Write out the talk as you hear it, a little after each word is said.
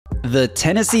The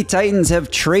Tennessee Titans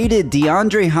have traded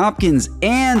DeAndre Hopkins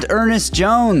and Ernest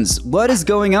Jones. What is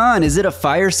going on? Is it a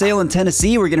fire sale in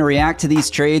Tennessee? We're going to react to these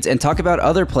trades and talk about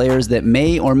other players that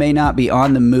may or may not be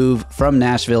on the move from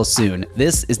Nashville soon.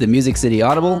 This is the Music City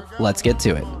Audible. Let's get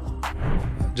to it.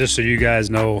 Just so you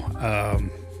guys know,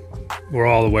 we're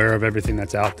all aware of everything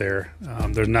that's out there.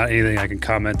 There's not anything I can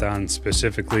comment on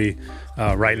specifically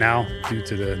right now due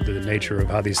to the nature of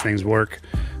how these things work.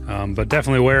 But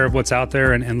definitely aware of what's out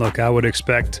there. And look, I would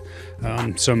expect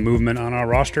some movement on our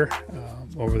roster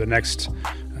over the next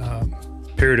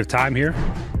period of time here.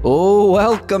 Oh,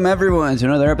 welcome everyone to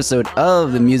another episode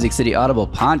of the Music City Audible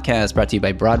podcast, brought to you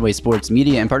by Broadway Sports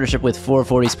Media in partnership with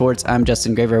 440 Sports. I'm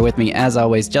Justin Graver. With me, as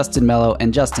always, Justin Melo.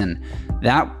 And Justin,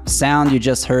 that sound you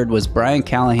just heard was Brian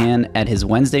Callahan at his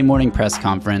Wednesday morning press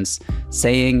conference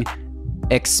saying,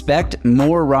 expect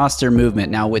more roster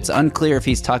movement. Now, it's unclear if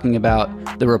he's talking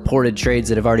about the reported trades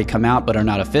that have already come out but are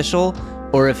not official,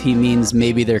 or if he means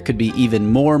maybe there could be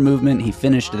even more movement. He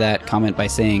finished that comment by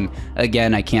saying,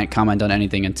 again, I can't comment on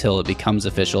anything until it becomes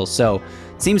official. So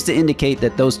it seems to indicate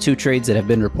that those two trades that have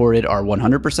been reported are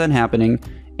 100% happening,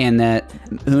 and that,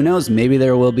 who knows, maybe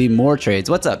there will be more trades.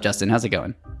 What's up, Justin? How's it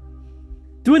going?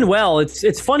 Doing well.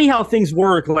 It's funny how things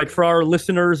work, like for our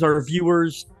listeners, our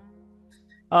viewers.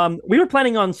 We were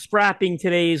planning on scrapping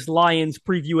today's Lions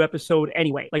preview episode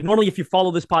anyway. Like normally, if you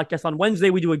follow this podcast on Wednesday,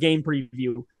 we do a game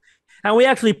preview. And we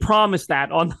actually promised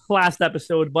that on the last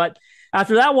episode. But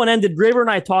after that one ended, Graver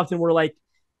and I talked and we're like,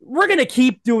 we're going to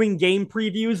keep doing game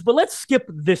previews, but let's skip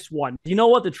this one. You know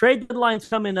what? The trade deadline's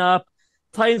coming up.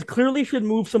 Titans clearly should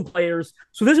move some players.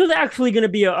 So this is actually going to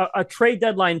be a trade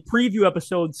deadline preview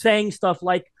episode saying stuff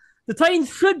like, the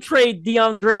Titans should trade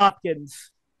DeAndre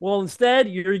Hopkins. Well, instead,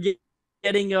 you're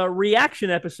getting a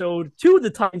reaction episode to the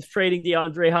Titans trading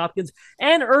DeAndre Hopkins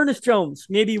and Ernest Jones,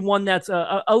 maybe one that's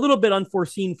a little bit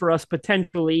unforeseen for us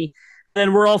potentially.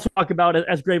 And we're also talking about,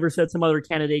 as Graver said, some other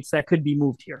candidates that could be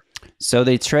moved here. So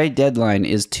the trade deadline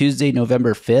is Tuesday,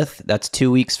 November 5th. That's 2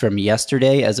 weeks from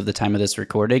yesterday as of the time of this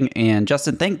recording. And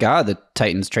Justin, thank God the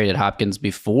Titans traded Hopkins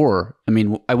before. I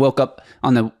mean, I woke up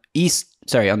on the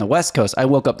West Coast. I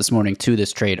woke up this morning to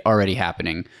this trade already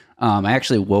happening. I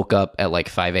actually woke up at like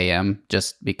 5 a.m.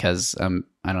 just because,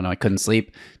 I don't know, I couldn't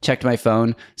sleep. Checked my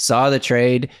phone, saw the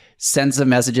trade, sent some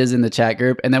messages in the chat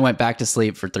group, and then went back to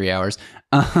sleep for 3 hours.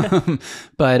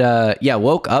 But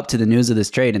woke up to the news of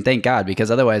this trade, and thank God, because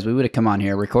otherwise we would have come on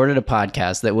here, recorded a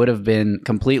podcast that would have been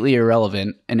completely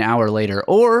irrelevant an hour later,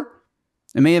 or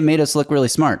it may have made us look really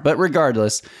smart. But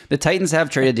regardless, the Titans have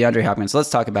traded DeAndre Hopkins. Let's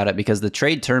talk about it because the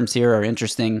trade terms here are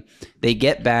interesting. They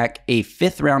get back a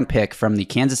 5th-round pick from the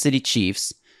Kansas City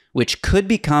Chiefs, which could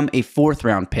become a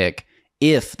 4th-round pick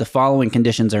if the following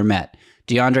conditions are met.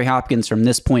 DeAndre Hopkins from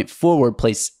this point forward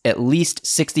plays at least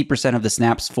 60% of the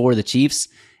snaps for the Chiefs.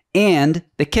 And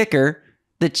the kicker,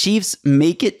 the Chiefs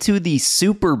make it to the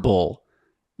Super Bowl.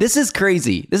 This is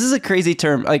crazy. This is a crazy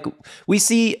term. Like, we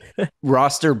see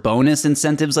roster bonus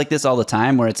incentives like this all the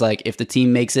time, where it's like, if the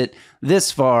team makes it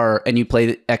this far and you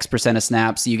play X percent of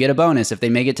snaps, you get a bonus. If they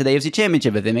make it to the AFC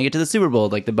Championship, if they make it to the Super Bowl,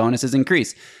 like, the bonuses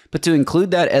increase. But to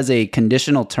include that as a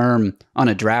conditional term on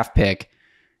a draft pick,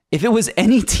 if it was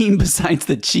any team besides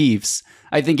the Chiefs,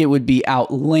 I think it would be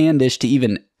outlandish to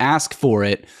even ask for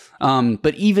it.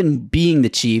 But even being the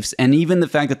Chiefs, and even the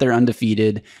fact that they're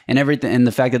undefeated and everything, and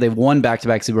the fact that they've won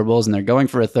back-to-back Super Bowls and they're going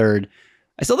for a third,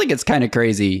 I still think it's kind of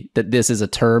crazy that this is a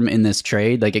term in this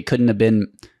trade. Like, it couldn't have been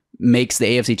makes the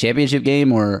AFC Championship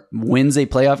game or wins a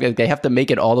playoff. Like, they have to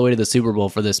make it all the way to the Super Bowl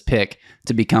for this pick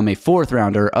to become a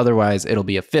 4th-rounder. Otherwise, it'll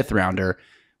be a 5th-rounder,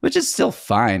 which is still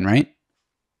fine, right?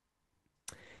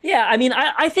 Yeah, I mean,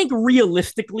 I think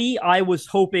realistically, I was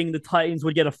hoping the Titans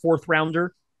would get a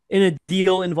 4th-rounder in a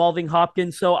deal involving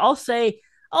Hopkins. So I'll say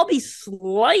I'll be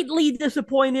slightly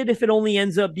disappointed if it only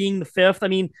ends up being the 5th. I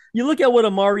mean, you look at what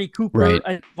Amari Cooper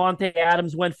and Devontae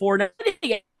Adams went for, and I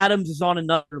think Adams is on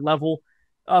another level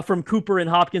from Cooper and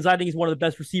Hopkins. I think he's one of the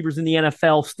best receivers in the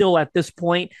NFL still at this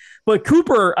point. But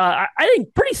Cooper, I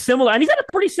think pretty similar, and he's had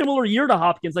a pretty similar year to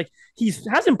Hopkins. Like, he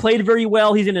hasn't played very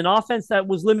well. He's in an offense that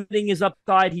was limiting his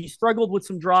upside. He struggled with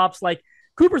some drops. Like,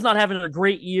 Cooper's not having a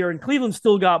great year, and Cleveland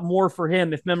still got more for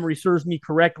him, if memory serves me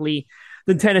correctly,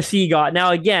 than Tennessee got.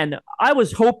 Now, again, I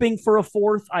was hoping for a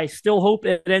 4th. I still hope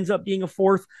it ends up being a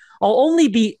 4th. I'll only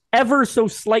be ever so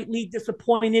slightly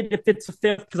disappointed if it's a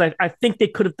 5th, because I think they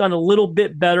could have done a little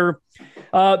bit better.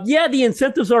 The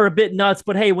incentives are a bit nuts,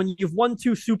 but hey, when you've won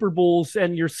 2 Super Bowls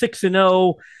and you're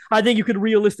 6-0, I think you could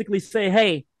realistically say,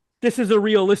 hey, this is a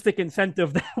realistic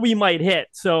incentive that we might hit.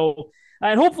 So,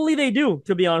 and hopefully they do,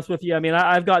 to be honest with you. I mean,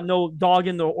 I've got no dog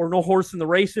in the, or no horse in the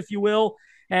race, if you will.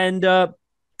 And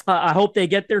I hope they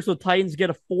get there so Titans get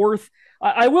a fourth.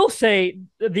 I will say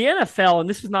the NFL, and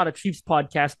this is not a Chiefs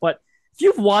podcast, but if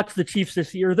you've watched the Chiefs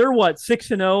this year, they're what,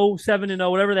 6-0,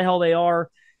 7-0, whatever the hell they are,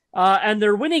 and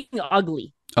they're winning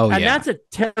ugly. Oh, and yeah. that's a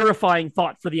terrifying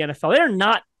thought for the NFL. They're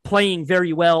not playing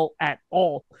very well at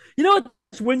all. You know what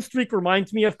this win streak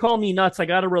reminds me of? Call me nuts. I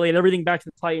got to relate everything back to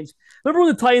the Titans. Remember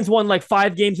when the Titans won like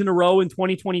 5 games in a row in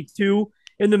 2022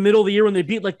 in the middle of the year when they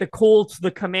beat like the Colts,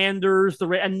 the Commanders,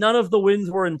 and none of the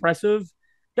wins were impressive?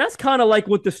 That's kind of like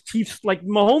what this Chiefs, like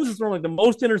Mahomes is throwing like the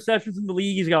most interceptions in the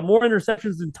league. He's got more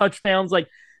interceptions than touchdowns. Like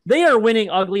they are winning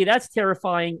ugly. That's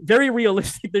terrifying. Very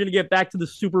realistic. They're going to get back to the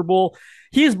Super Bowl.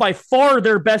 He is by far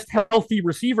their best healthy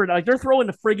receiver. Like they're throwing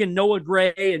the friggin' Noah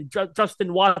Gray and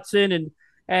Justin Watson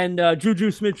and Juju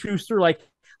Smith-Schuster. Like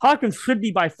Hopkins should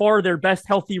be by far their best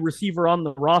healthy receiver on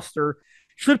the roster.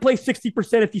 Should play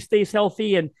 60% if he stays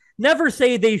healthy, and never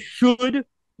say they should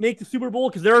make the Super Bowl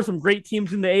because there are some great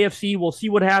teams in the AFC. We'll see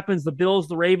what happens. The Bills,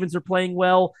 the Ravens are playing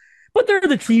well, but they're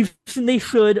the Chiefs, and they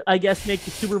should, I guess, make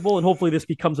the Super Bowl, and hopefully this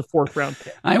becomes a 4th round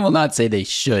pick. I will not say they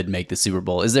should make the Super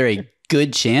Bowl. Is there a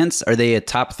good chance? Are they a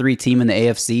top 3 team in the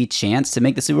AFC chance to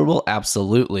make the Super Bowl?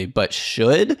 Absolutely. But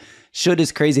should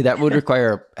is crazy. That would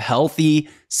require a healthy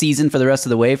season for the rest of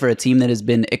the way for a team that has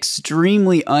been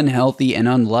extremely unhealthy and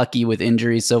unlucky with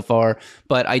injuries so far.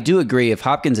 But I do agree, if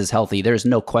Hopkins is healthy, there's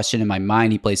no question in my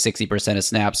mind he plays 60% of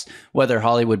snaps. Whether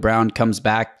Hollywood Brown comes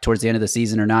back towards the end of the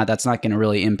season or not, that's not going to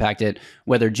really impact it.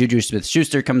 Whether Juju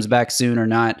Smith-Schuster comes back soon or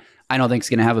not, I don't think it's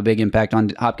going to have a big impact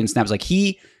on Hopkins snaps. Like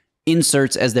he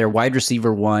inserts as their wide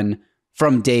receiver 1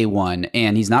 from day 1,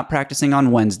 and he's not practicing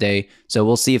on Wednesday, so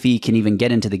we'll see if he can even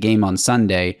get into the game on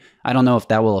Sunday. I don't know if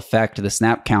that will affect the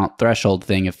snap count threshold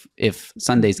thing, if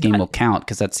Sunday's game will count,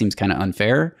 because that seems kind of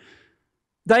unfair.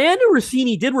 Diana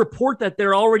Rossini did report that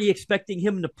they're already expecting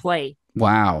him to play.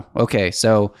 Wow. Okay,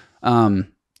 so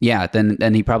yeah,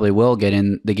 then he probably will get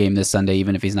in the game this Sunday,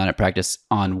 even if he's not at practice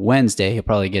on Wednesday. He'll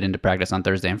probably get into practice on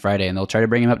Thursday and Friday, and they'll try to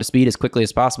bring him up to speed as quickly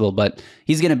as possible. But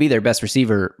he's going to be their best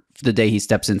receiver the day he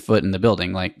steps in foot in the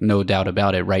building, like no doubt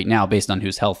about it right now, based on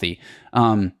who's healthy.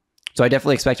 So I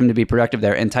definitely expect him to be productive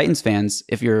there. And Titans fans,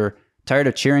 if you're tired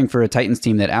of cheering for a Titans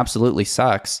team that absolutely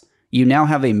sucks, you now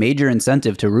have a major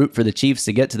incentive to root for the Chiefs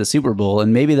to get to the Super Bowl,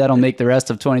 and maybe that'll make the rest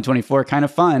of 2024 kind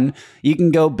of fun. You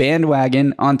can go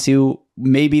bandwagon onto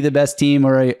maybe the best team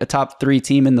or a top 3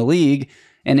 team in the league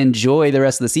and enjoy the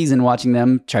rest of the season watching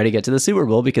them try to get to the Super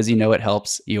Bowl because you know it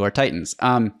helps your Titans.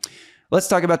 Let's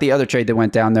talk about the other trade that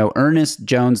went down, though. Ernest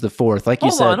Jones IV. Like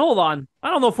you said. Hold on. I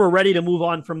don't know if we're ready to move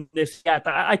on from this yet.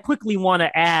 I quickly want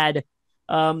to add,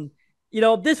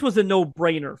 this was a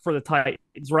no-brainer for the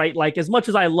Titans, right? Like, as much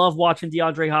as I love watching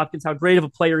DeAndre Hopkins, how great of a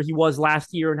player he was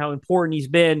last year and how important he's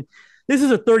been, this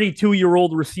is a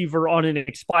 32-year-old receiver on an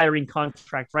expiring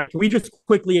contract, right? Can we just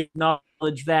quickly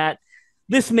acknowledge that?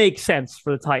 This makes sense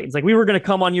for the Titans. Like, we were going to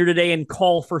come on here today and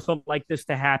call for something like this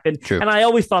to happen. True. And I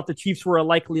always thought the Chiefs were a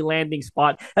likely landing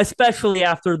spot, especially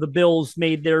after the Bills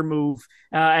made their move.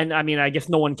 And I mean, I guess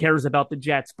no one cares about the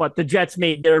Jets, but the Jets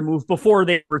made their move before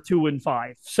they were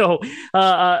 2-5. So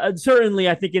certainly,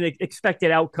 I think an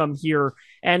expected outcome here.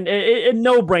 And a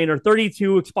no-brainer,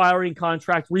 32 expiring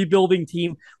contract, rebuilding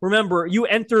team. Remember, you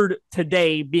entered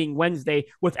today, being Wednesday,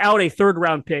 without a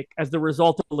 3rd-round pick as the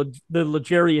result of the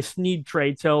L'Jarius Sneed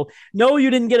trade. So, no,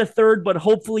 you didn't get a 3rd, but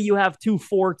hopefully you have 2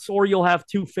 4ths or you'll have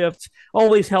 2 5ths.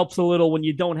 Always helps a little when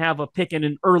you don't have a pick in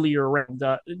an earlier round.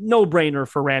 No-brainer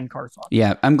for Ran Carthon.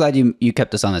 Yeah, I'm glad you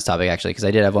kept us on this topic, actually, because I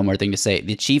did have one more thing to say.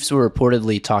 The Chiefs were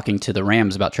reportedly talking to the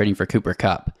Rams about trading for Cooper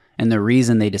Kupp. And the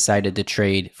reason they decided to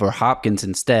trade for Hopkins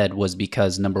instead was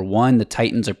because, number one, the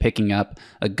Titans are picking up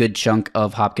a good chunk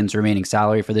of Hopkins' remaining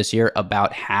salary for this year.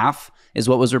 About half is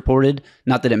what was reported.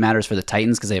 Not that it matters for the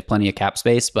Titans because they have plenty of cap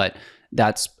space, but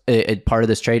that's a part of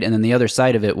this trade. And then the other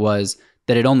side of it was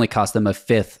that it only cost them a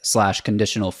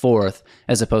 5th/conditional 4th,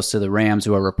 as opposed to the Rams,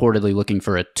 who are reportedly looking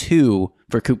for a 2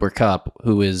 for Cooper Kupp,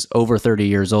 who is over 30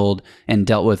 years old and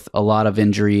dealt with a lot of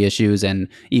injury issues, and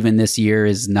even this year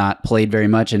is not played very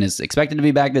much and is expected to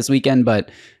be back this weekend,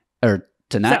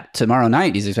 tomorrow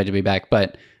night he's expected to be back.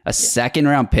 But a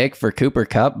 2nd-round pick for Cooper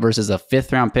Kupp versus a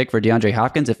 5th-round pick for DeAndre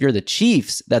Hopkins, if you're the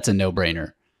Chiefs, that's a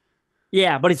no-brainer.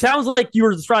 Yeah, but it sounds like you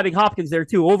were describing Hopkins there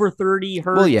too. Over 30,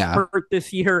 hurt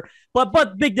this year.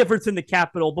 But big difference in the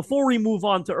capital. Before we move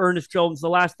on to Ernest Jones, the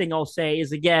last thing I'll say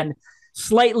is, again,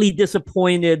 slightly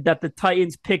disappointed that the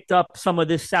Titans picked up some of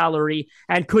this salary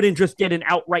and couldn't just get an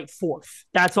outright 4th.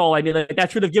 That's all I mean.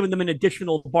 That should have given them an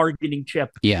additional bargaining chip.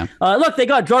 Yeah. Look, they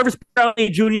got Jarvis Brownlee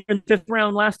Jr. in the 5th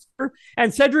round last year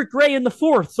and Cedric Gray in the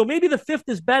 4th. So maybe the 5th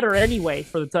is better anyway.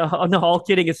 No, all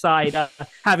kidding aside,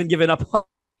 haven't given up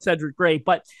Cedric Gray.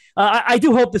 But I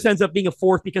do hope this ends up being a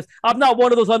fourth because I'm not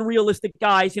one of those unrealistic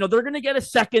guys. They're going to get a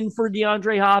second for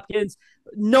DeAndre Hopkins.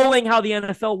 Knowing how the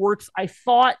NFL works, I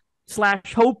thought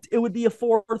 / hoped it would be a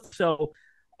fourth. So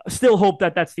still hope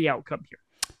that that's the outcome here.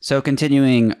 So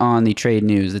continuing on the trade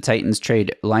news, the Titans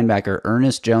trade linebacker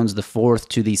Ernest Jones IV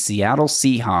to the Seattle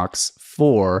Seahawks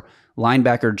for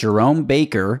linebacker Jerome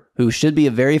Baker, who should be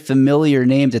a very familiar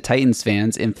name to Titans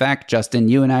fans. In fact, Justin,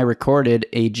 you and I recorded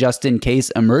a just in case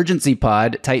emergency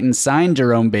pod. Titans signed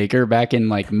Jerome Baker back in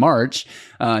March.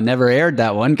 Never aired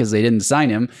that one because they didn't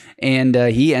sign him. And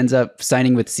he ends up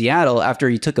signing with Seattle after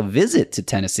he took a visit to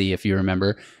Tennessee, if you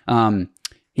remember.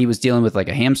 He was dealing with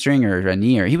a hamstring or a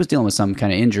knee, or he was dealing with some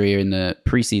kind of injury in the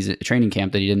preseason training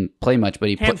camp that he didn't play much. But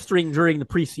he hamstring during the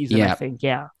preseason, I think,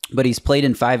 yeah. But he's played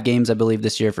in 5 games, I believe,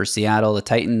 this year for Seattle. The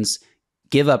Titans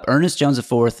give up Ernest Jones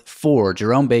IV for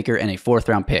Jerome Baker and a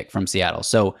 4th-round pick from Seattle.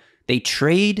 So they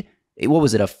trade, a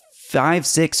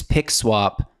 5-6 pick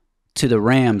swap to the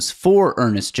Rams for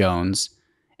Ernest Jones,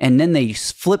 and then they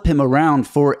flip him around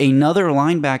for another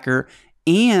linebacker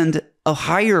and a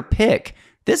higher pick.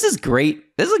 This is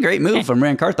great. This is a great move from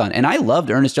Ran Carthon. And I loved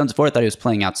Ernest Jones IV. I thought he was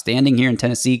playing outstanding here in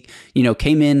Tennessee.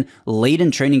 Came in late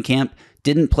in training camp,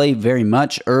 didn't play very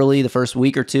much early the first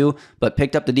week or two, but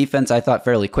picked up the defense, I thought,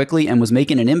 fairly quickly and was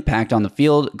making an impact on the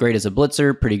field. Great as a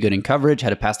blitzer, pretty good in coverage,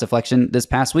 had a pass deflection this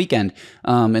past weekend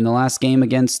in the last game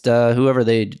against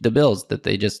the Bills that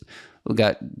they just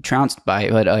got trounced by.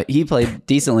 But he played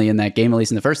decently in that game, at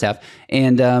least in the first half.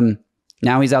 And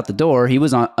now he's out the door. He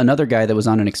was on another guy that was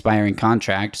on an expiring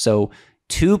contract. So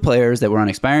 2 players that were on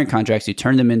expiring contracts, you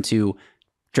turned them into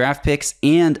draft picks,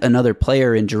 and another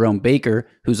player in Jerome Baker,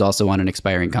 who's also on an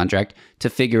expiring contract, to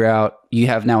figure out. You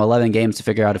have now 11 games to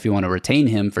figure out if you want to retain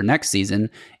him for next season.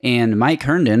 And Mike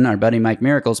Herndon, our buddy Mike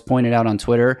Miracles, pointed out on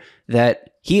Twitter that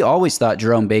he always thought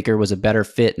Jerome Baker was a better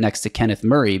fit next to Kenneth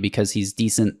Murray because he's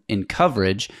decent in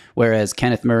coverage, whereas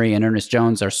Kenneth Murray and Ernest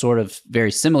Jones are sort of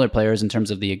very similar players in terms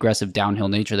of the aggressive downhill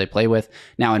nature they play with.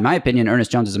 Now, in my opinion,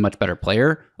 Ernest Jones is a much better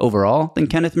player overall than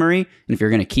Kenneth Murray. And if you're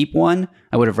going to keep one,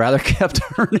 I would have rather kept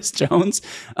Ernest Jones.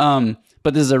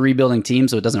 But this is a rebuilding team,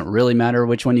 so it doesn't really matter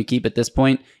which one you keep at this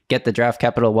point. Get the draft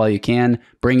capital while you can.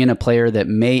 Bring in a player that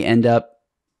may end up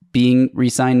being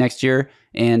re-signed next year,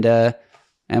 and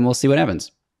we'll see what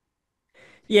happens.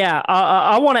 Yeah,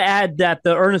 I want to add that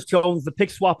the Ernest Jones, the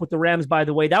pick swap with the Rams, by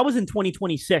the way, that was in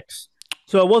 2026.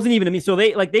 So it wasn't even so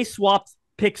they swapped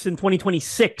picks in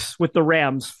 2026 with the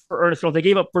Rams for Ernest Jones. They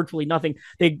gave up virtually nothing.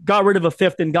 They got rid of a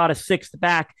 5th and got a 6th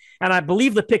back. And I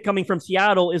believe the pick coming from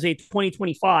Seattle is a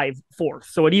 2025 4th.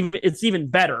 So it's even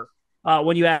better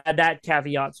when you add that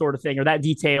caveat sort of thing, or that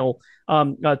detail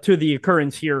to the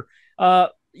occurrence here.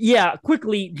 Yeah,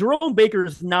 quickly, Jerome Baker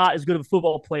is not as good of a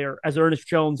football player as Ernest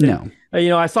Jones. And,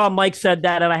 no. I saw Mike said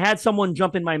that, and I had someone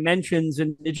jump in my mentions,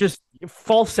 and it's just a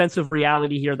false sense of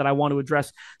reality here that I want to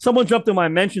address. Someone jumped in my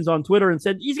mentions on Twitter and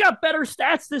said, he's got better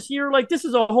stats this year. This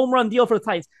is a home run deal for the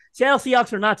Titans. Seattle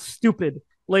Seahawks are not stupid,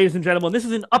 ladies and gentlemen. This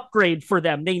is an upgrade for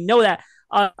them. They know that.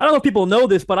 I don't know if people know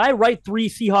this, but I write 3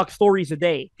 Seahawks stories a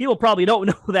day. People probably don't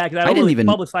know that because I don't really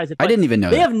publicize it. I didn't even know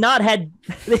they have not had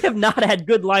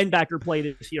good linebacker play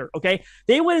this year. Okay,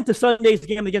 they went into Sunday's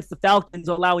game against the Falcons,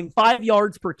 allowing 5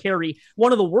 yards per carry,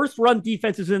 one of the worst run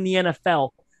defenses in the NFL.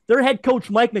 Their head coach,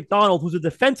 Mike McDonald, who's a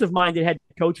defensive-minded head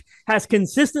coach, has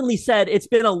consistently said it's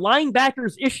been a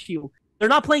linebacker's issue. They're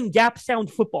not playing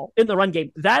gap-sound football in the run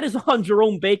game. That is on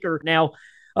Jerome Baker now.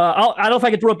 I don't know if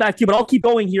I can throw it back to you, but I'll keep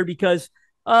going here because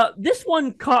this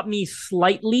one caught me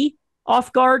slightly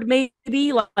off guard, maybe.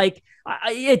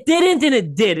 It didn't and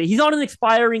it did. He's on an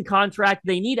expiring contract.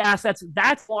 They need assets.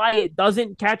 That's why it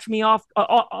doesn't catch me off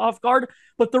guard.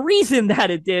 But the reason that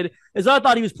it did is I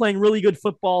thought he was playing really good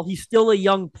football. He's still a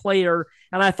young player,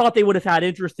 and I thought they would have had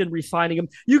interest in re-signing him.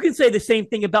 You can say the same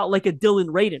thing about a Dylan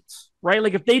Radins,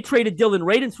 right? If they traded Dylan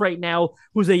Radins right now,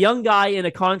 who's a young guy in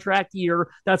a contract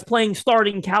year that's playing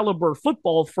starting caliber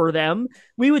football for them,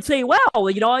 we would say, well,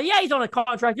 yeah, he's on a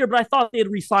contract year, but I thought they'd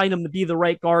re-sign him to be the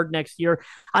right guard next year.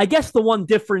 I guess the one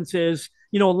difference is,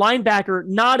 linebacker,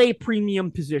 not a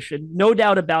premium position. No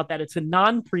doubt about that. It's a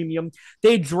non-premium.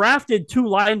 They drafted 2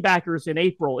 linebackers in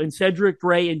April in Cedric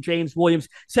Gray and James Williams.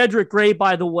 Cedric Gray,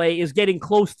 by the way, is getting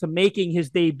close to making his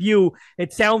debut.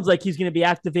 It sounds like he's going to be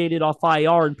activated off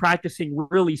IR and practicing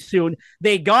really soon.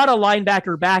 They got a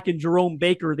linebacker back in Jerome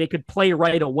Baker. They could play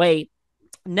right away.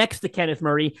 next to Kenneth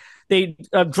Murray. They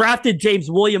drafted James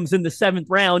Williams in the 7th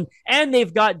round, and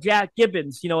they've got Jack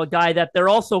Gibbons, a guy that they're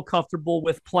also comfortable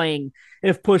with playing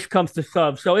if push comes to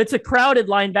shove. So it's a crowded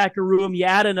linebacker room. You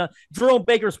add in Jerome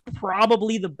Baker's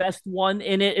probably the best one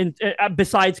in it, and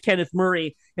besides Kenneth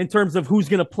Murray in terms of who's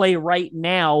going to play right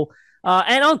now.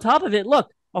 And on top of it,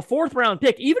 look, a 4th round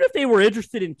pick, even if they were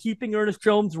interested in keeping Ernest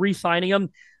Jones, re-signing him,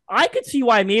 I could see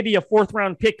why maybe a 4th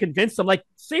round pick convinced them. Like,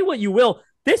 say what you will,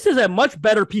 this is a much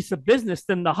better piece of business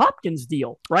than the Hopkins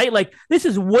deal, right? Like, this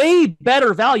is way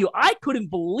better value. I couldn't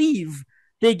believe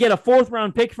they get a 4th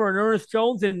round pick for an Ernest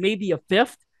Jones and maybe a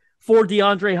 5th for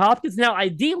DeAndre Hopkins. Now,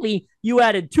 ideally, you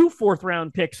added 2 4th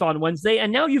round picks on Wednesday,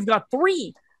 and now you've got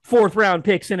 3 4th round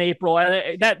picks in April.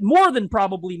 That more than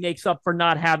probably makes up for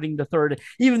not having the 3rd,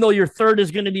 even though your 3rd is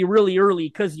going to be really early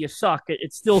because you suck.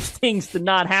 It still stings to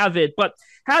not have it, but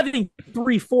having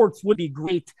 3/4 would be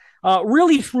great.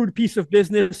 Really shrewd piece of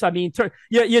business. I mean,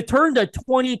 you turned a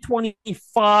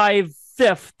 2025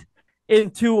 5th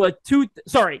into a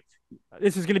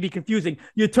this is going to be confusing.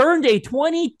 You turned a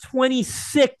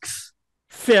 2026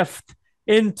 5th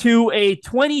into a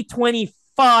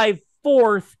 2025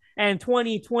 4th and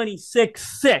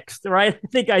 2026 6th, right? I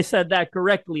think I said that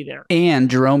correctly there. And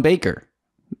Jerome Baker.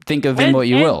 Think of him what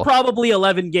you will. Probably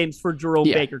 11 games for Jerome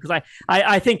Baker, because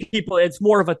I think it's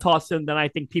more of a toss-in than I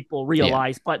think people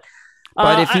realize. Yeah.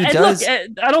 But if he does... Look,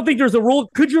 I don't think there's a rule.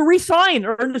 Could you re-sign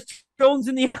Ernest Jones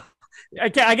in the... I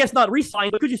guess not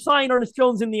re-sign, but could you sign Ernest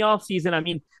Jones in the offseason? I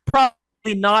mean, probably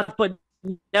not, but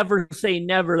never say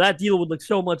never. That deal would look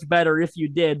so much better if you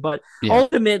did. But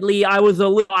ultimately, I was a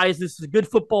little biased. This is a good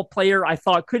football player. I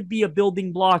thought could be a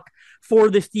building block for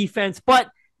this defense, but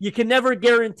you can never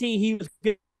guarantee he was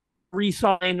going to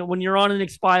re-sign when you're on an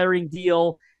expiring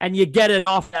deal and you get it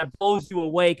off that blows you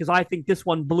away, because I think this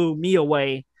one blew me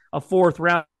away. A 4th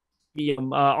round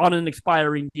on an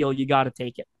expiring deal, you got to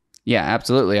take it. Yeah,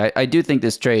 absolutely. I do think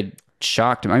this trade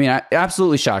shocked him. I mean, it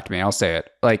absolutely shocked me. I'll say it.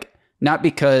 Like, not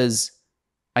because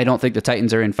I don't think the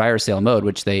Titans are in fire sale mode,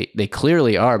 which they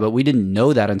clearly are, but we didn't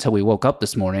know that until we woke up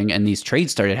this morning and these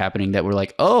trades started happening that were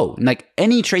like, oh, like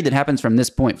any trade that happens from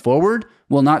this point forward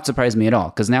will not surprise me at all,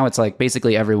 because now it's like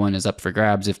basically everyone is up for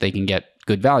grabs if they can get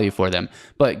good value for them.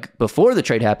 But before the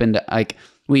trade happened, like,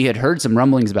 we had heard some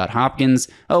rumblings about Hopkins.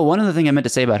 Oh, one other thing I meant to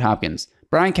say about Hopkins,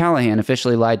 Brian Callahan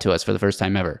officially lied to us for the first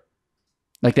time ever,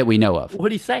 like that we know of. What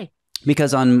did he say?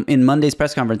 Because in Monday's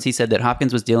press conference, he said that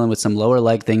Hopkins was dealing with some lower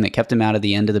leg thing that kept him out of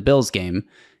the end of the Bills game,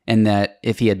 and that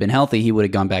if he had been healthy, he would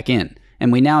have gone back in.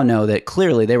 And we now know that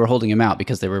clearly they were holding him out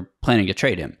because they were planning to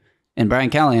trade him. And Brian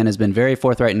Callahan has been very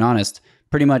forthright and honest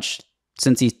pretty much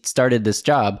since he started this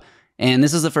job. And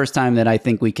this is the first time that I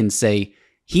think we can say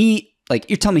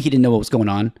you're telling me he didn't know what was going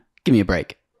on? Give me a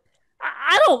break.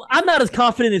 I'm not as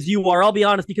confident as you are, I'll be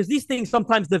honest, because these things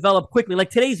sometimes develop quickly. Like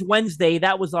today's Wednesday,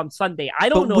 that was on Sunday. I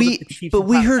don't know if the Chiefs. But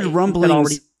we heard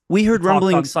rumblings. We heard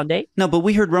rumblings on Sunday. No, but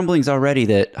we heard rumblings already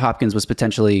that Hopkins was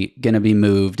potentially going to be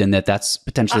moved, and that's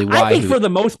potentially why. I think for the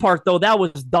most part, though, that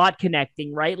was dot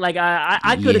connecting, right? Like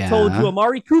I could have told you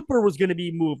Amari Cooper was going to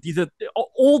be moved. He's an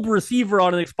old receiver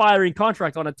on an expiring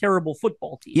contract on a terrible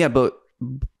football team. Yeah, but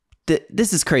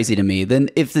this is crazy to me. Then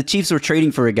if the Chiefs were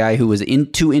trading for a guy who was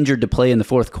too injured to play in the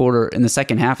 4th quarter, in the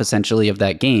second half, essentially, of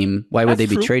that game, why would they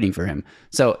be trading for him?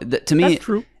 So to me,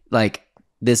 like,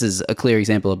 this is a clear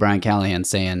example of Brian Callahan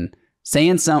saying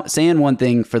one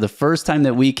thing for the first time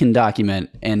that we can document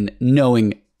and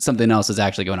knowing something else is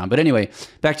actually going on. But anyway,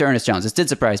 back to Ernest Jones. This did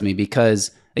surprise me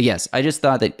because, yes, I just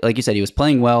thought that, like you said, he was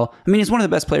playing well. I mean, he's one of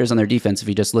the best players on their defense if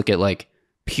you just look at, like,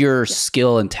 pure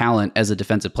skill and talent as a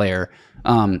defensive player.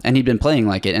 And he'd been playing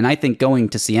like it. And I think going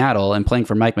to Seattle and playing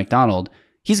for Mike McDonald,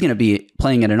 he's going to be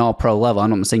playing at an all-pro level. I'm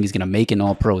not saying he's going to make an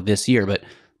all-pro this year, but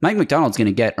Mike McDonald's going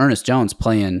to get Ernest Jones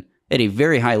playing at a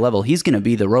very high level. He's going to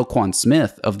be the Roquan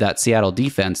Smith of that Seattle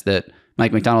defense that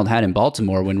Mike McDonald had in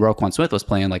Baltimore when Roquan Smith was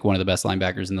playing like one of the best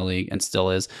linebackers in the league and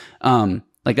still is.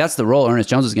 Like, that's the role Ernest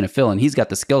Jones is going to fill, and he's got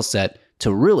the skill set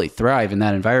to really thrive in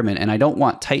that environment. And I don't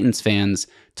want Titans fans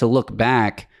to look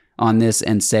back on this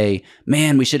and say,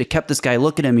 man, we should have kept this guy.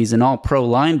 Look at him. He's an all-pro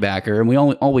linebacker,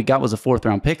 and all we got was a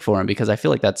 4th-round pick for him, because I feel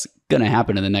like that's going to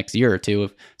happen in the next year or two,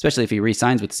 especially if he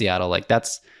re-signs with Seattle. Like,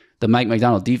 that's the Mike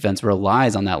McDonald defense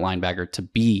relies on that linebacker to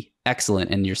be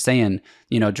excellent. And you're saying,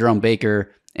 Jerome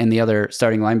Baker and the other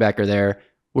starting linebacker there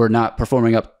were not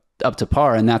performing up to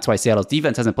par, and that's why Seattle's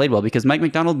defense hasn't played well, because Mike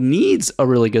McDonald needs a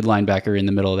really good linebacker in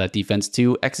the middle of that defense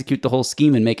to execute the whole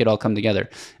scheme and make it all come together.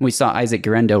 And we saw Isaac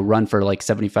Guerrero run for like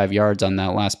 75 yards on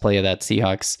that last play of that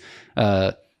Seahawks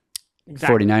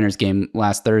Exactly. 49ers game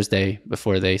last Thursday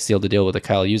before they sealed the deal with a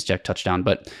Kyle Juszczyk touchdown.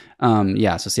 But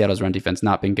so Seattle's run defense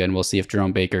not been good. And we'll see if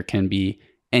Jerome Baker can be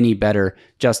any better.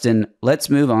 Justin, let's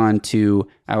move on to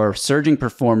our surging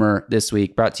performer this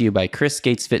week, brought to you by Chris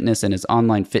Gates Fitness and his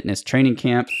online fitness training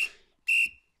camp.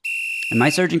 And my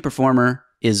surging performer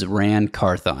is Ran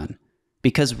Carthon,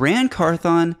 because Ran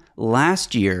Carthon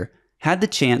last year had the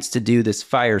chance to do this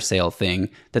fire sale thing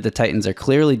that the Titans are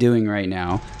clearly doing right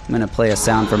now. I'm going to play a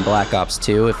sound from Black Ops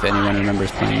 2 if anyone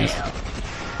remembers playing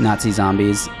this. Nazi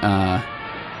zombies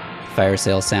fire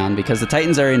sale sound, because the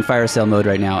Titans are in fire sale mode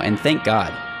right now, and thank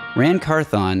God. Ran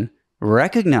Carthon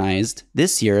recognized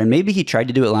this year, and maybe he tried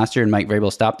to do it last year and Mike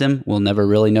Vrabel stopped him. We'll never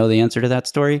really know the answer to that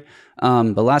story.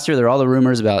 But last year there were all the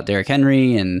rumors about Derrick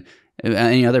Henry and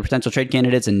any other potential trade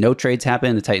candidates, and no trades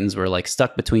happened. The Titans were like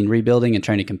stuck between rebuilding and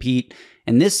trying to compete.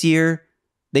 And this year,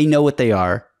 they know what they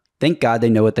are. Thank God they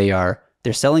know what they are.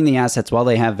 They're selling the assets while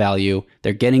they have value.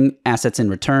 They're getting assets in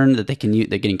return that they can use.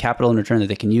 They're getting capital in return that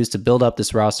they can use to build up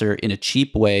this roster in a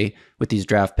cheap way with these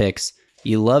draft picks.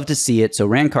 You love to see it. So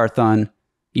Ran Carthon,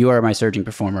 you are my surging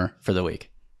performer for the week.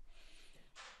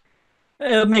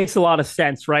 It makes a lot of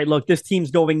sense, right? Look, this team's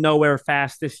going nowhere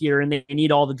fast this year, and they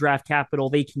need all the draft capital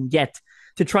they can get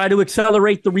to try to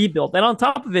accelerate the rebuild. And on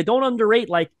top of it, don't underrate,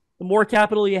 like, the more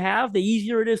capital you have, the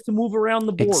easier it is to move around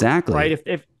the board. Exactly. Right?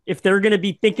 If they're going to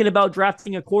be thinking about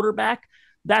drafting a quarterback,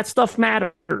 that stuff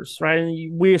matters, right?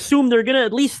 And we assume they're going to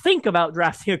at least think about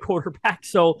drafting a quarterback.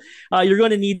 So you're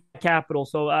going to need capital.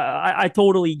 So I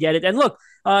totally get it. And look,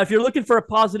 if you're looking for a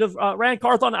positive, Ran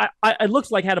Carthon, it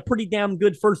looks like had a pretty damn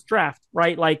good first draft,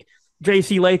 right? Like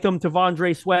J.C. Latham,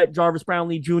 Tavondre Sweat, Jarvis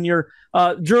Brownlee Jr.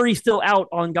 Jury's still out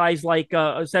on guys like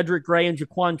Cedric Gray and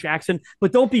Jaquan Jackson,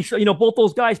 but don't be sure, both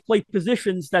those guys play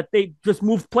positions that they just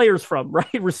moved players from, right?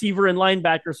 Receiver and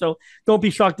linebacker. So don't be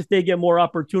shocked if they get more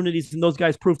opportunities, and those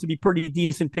guys prove to be pretty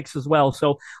decent picks as well.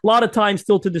 So a lot of time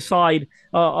still to decide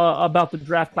about the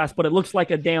draft class, but it looks like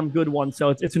a damn good one. So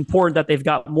it's important that they've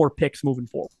got more picks moving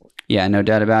forward. Yeah, no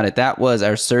doubt about it. That was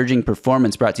our surging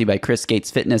performance, brought to you by Chris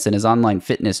Gates Fitness and his online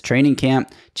fitness training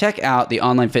camp. Check out the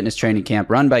online fitness training camp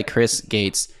run by Chris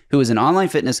Gates, who is an online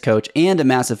fitness coach and a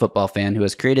massive football fan who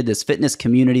has created this fitness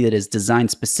community that is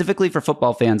designed specifically for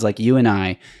football fans like you and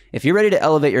I. If you're ready to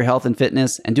elevate your health and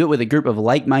fitness and do it with a group of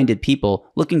like-minded people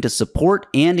looking to support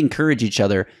and encourage each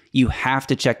other, you have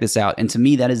to check this out. And to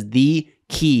me, that is the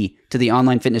key to the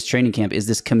online fitness training camp, is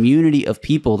this community of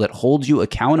people that hold you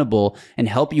accountable and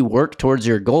help you work towards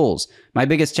your goals. My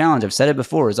biggest challenge, I've said it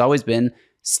before, has always been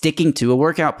sticking to a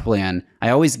workout plan.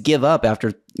 I always give up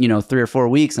after, 3 or 4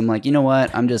 weeks. I'm like, you know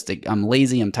what? I'm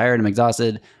lazy. I'm tired. I'm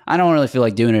exhausted. I don't really feel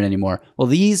like doing it anymore. Well,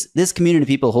 this community of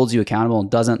people holds you accountable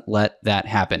and doesn't let that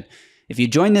happen. If you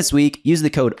join this week, use the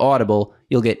code AUDIBLE,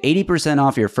 you'll get 80%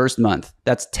 off your first month.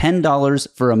 That's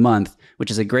 $10 for a month, which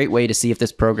is a great way to see if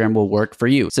this program will work for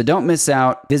you. So don't miss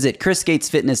out. Visit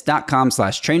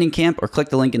chrisgatesfitness.com/training camp or click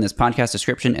the link in this podcast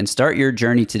description and start your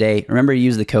journey today. Remember to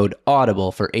use the code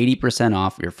AUDIBLE for 80%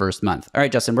 off your first month. All right,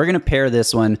 Justin, we're going to pair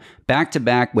this one back to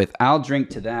back with I'll Drink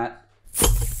to That.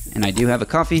 And I do have a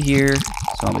coffee here,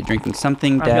 so I'll be drinking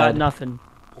something, Dad. I've got nothing.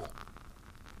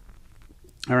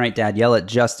 All right, Dad, yell at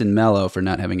Justin Melo for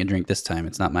not having a drink this time.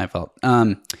 It's not my fault.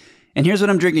 And here's what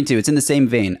I'm drinking to. It's in the same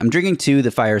vein. I'm drinking to the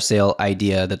fire sale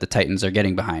idea that the Titans are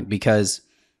getting behind, because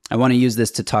I want to use this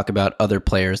to talk about other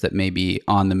players that may be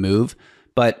on the move.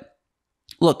 But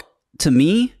look, to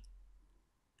me,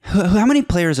 how many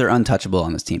players are untouchable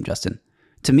on this team, Justin?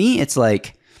 To me, it's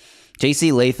like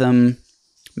J.C. Latham,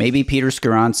 maybe Peter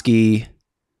Skoronski.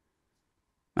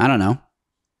 I don't know.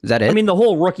 Is that it? I mean, the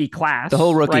whole rookie class. The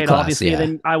whole rookie right? class, Obviously, yeah.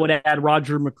 Then I would add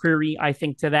Roger McCreary, I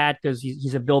think, to that, because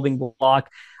he's a building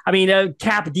block. I mean,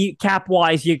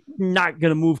 cap-wise, you're not going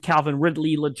to move Calvin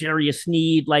Ridley, L'Jarius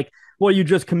Sneed. Like, what you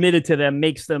just committed to them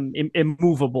makes them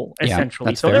immovable,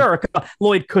 essentially. So fair. there are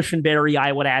Lloyd Cushenberry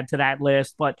I would add to that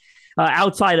list. But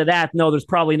outside of that, no, there's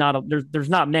probably not there's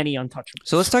not many untouchables.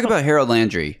 So let's talk about Harold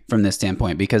Landry from this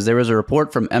standpoint, because there was a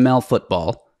report from ML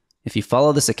Football. If you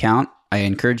follow this account, I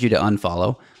encourage you to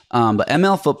unfollow. But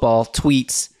ML Football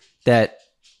tweets that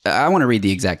I want to read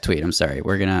the exact tweet. I'm sorry.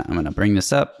 I'm gonna bring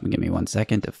this up. Give me 1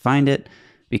 second to find it,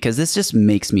 because this just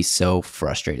makes me so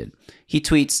frustrated. He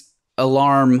tweets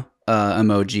alarm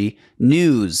emoji,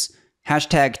 news,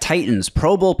 hashtag Titans,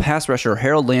 Pro Bowl pass rusher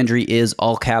Harold Landry is,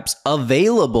 all caps,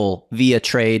 available via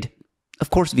trade. Of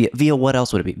course, via what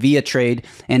else would it be? Via trade,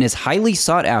 and is highly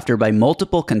sought after by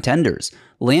multiple contenders.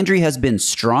 Landry has been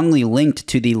strongly linked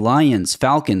to the Lions,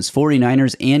 Falcons,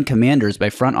 49ers, and Commanders by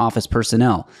front office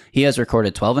personnel. He has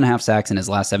recorded 12.5 sacks in his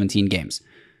last 17 games.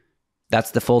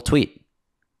 That's the full tweet.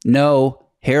 No,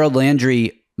 Harold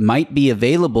Landry might be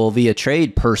available via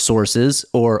trade per sources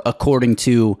or according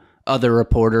to other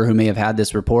reporter who may have had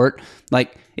this report.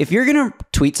 Like, if you're going to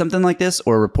tweet something like this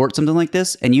or report something like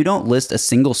this and you don't list a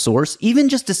single source, even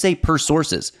just to say per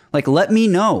sources, like, let me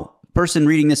know, person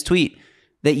reading this tweet,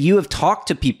 that you have talked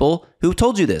to people who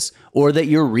told you this, or that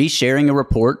you're resharing a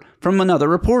report from another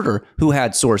reporter who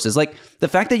had sources. Like, the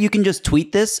fact that you can just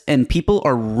tweet this and people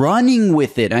are running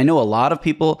with it. I know a lot of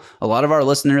people, a lot of our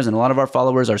listeners and a lot of our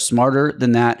followers are smarter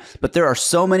than that, but there are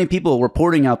so many people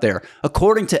reporting out there.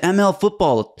 According to ML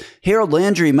Football, Harold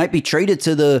Landry might be traded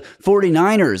to the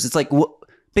 49ers. It's like,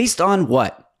 based on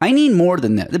what? I need more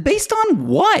than that. Based on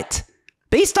what?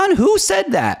 Based on who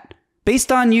said that?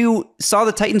 Based on you saw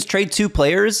the Titans trade 2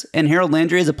 players and Harold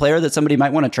Landry is a player that somebody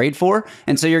might want to trade for.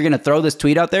 And so you're going to throw this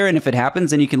tweet out there. And if it happens,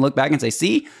 then you can look back and say,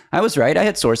 see, I was right. I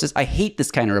had sources. I hate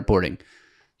this kind of reporting.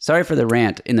 Sorry for the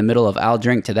rant in the middle of I'll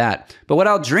drink to that. But what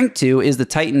I'll drink to is the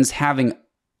Titans having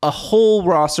a whole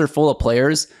roster full of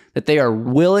players that they are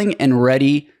willing and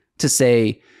ready to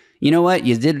say, you know what?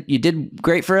 You did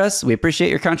great for us. We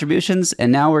appreciate your contributions.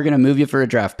 And now we're going to move you for a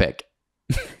draft pick.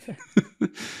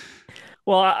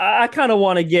 Well, I kind of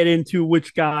want to get into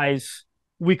which guys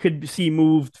we could see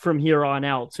moved from here on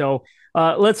out. So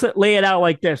let's lay it out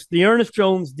like this. The Ernest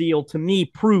Jones deal, to me,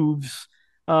 proves,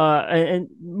 and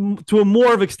to a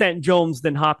more of extent Jones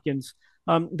than Hopkins,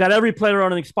 that every player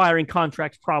on an expiring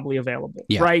contract is probably available,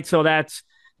 right? So that's,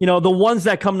 the ones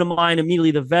that come to mind immediately,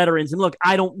 the veterans. And look,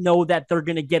 I don't know that they're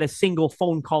going to get a single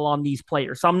phone call on these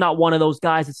players. So I'm not one of those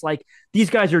guys. It's like, these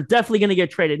guys are definitely going to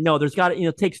get traded. No, there's got to,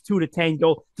 it takes 2 to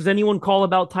tango. Does anyone call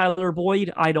about Tyler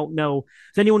Boyd? I don't know.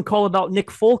 Does anyone call about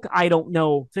Nick Folk? I don't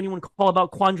know. Does anyone call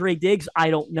about Quandre Diggs? I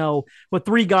don't know. But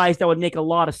 3 guys that would make a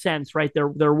lot of sense, right?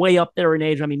 They're way up there in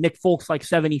age. I mean, Nick Folk's like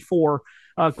 74.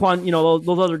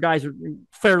 Those other guys are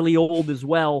fairly old as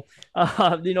well.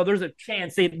 There's a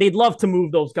chance they'd love to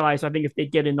move those guys. I think if they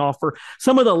get an offer,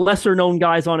 some of the lesser known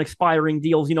guys on expiring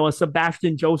deals, a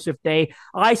Sebastian Joseph Day,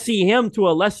 I see him to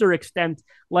a lesser extent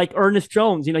like Ernest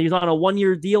Jones. He's on a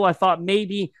 1-year deal. I thought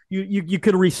maybe you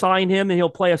could re-sign him and he'll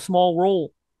play a small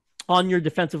role on your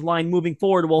defensive line moving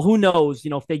forward. Well, who knows,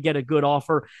 if they get a good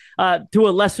offer to a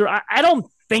lesser, I don't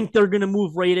think they're going to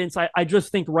move Radins. I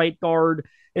just think right guard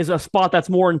is a spot that's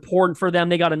more important for them.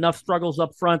 They got enough struggles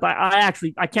up front. I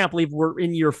can't believe we're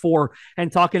in year 4 and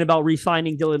talking about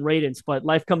re-signing Dylan Radins, but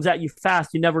life comes at you fast.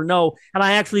 You never know. And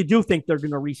I actually do think they're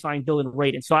going to re-sign Dylan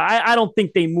Radins. So I don't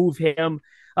think they move him.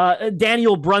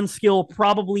 Daniel Brunskill,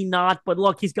 probably not, but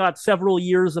look, he's got several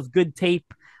years of good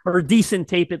tape, or decent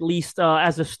tape at least,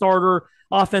 as a starter.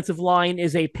 Offensive line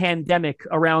is a pandemic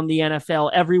around the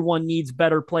NFL. Everyone needs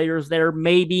better players there.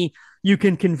 Maybe you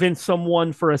can convince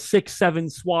someone for a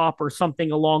 6-7 swap or something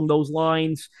along those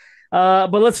lines.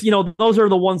 But let's, those are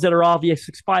the ones that are obvious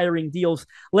expiring deals.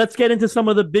 Let's get into some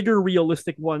of the bigger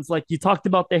realistic ones. Like you talked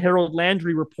about the Harold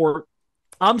Landry report.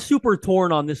 I'm super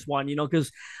torn on this one,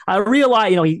 because I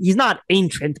realize, he's not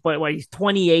ancient, but he's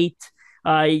 28,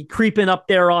 creeping up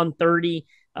there on 30.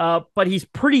 But he's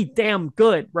pretty damn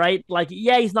good, right? Like,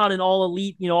 yeah, he's not an all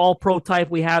elite, all pro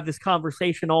type. We have this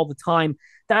conversation all the time.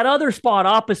 That other spot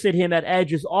opposite him at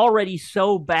edge is already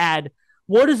so bad.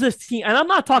 What is this team? And I'm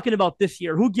not talking about this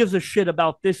year. Who gives a shit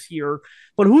about this year?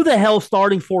 But who the hell's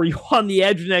starting for you on the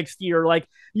edge next year? Like,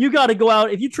 you got to go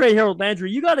out. If you trade Harold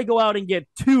Landry, you got to go out and get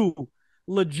 2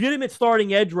 legitimate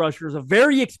starting edge rushers, a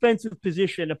very expensive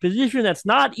position, a position that's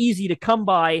not easy to come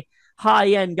by.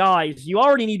 High-end guys. You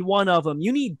already need 1 of them.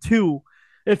 You need 2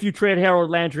 if you trade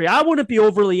Harold Landry. I wouldn't be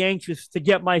overly anxious to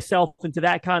get myself into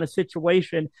that kind of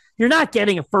situation. You're not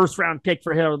getting a first-round pick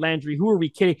for Harold Landry. Who are we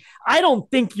kidding? I don't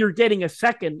think you're getting a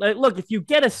second. Look, if you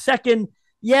get a second,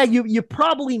 yeah, you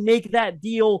probably make that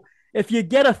deal. If you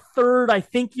get a third, I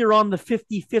think you're on the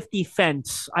 50-50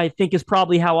 fence, I think is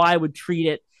probably how I would treat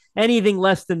it. Anything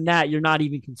less than that, you're not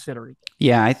even considering.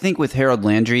 Yeah, I think with Harold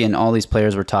Landry and all these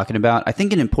players we're talking about, I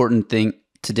think an important thing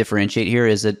to differentiate here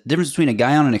is the difference between a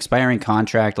guy on an expiring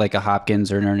contract like a Hopkins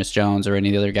or an Ernest Jones or any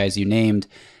of the other guys you named,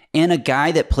 and a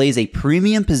guy that plays a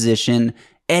premium position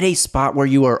at a spot where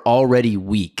you are already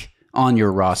weak on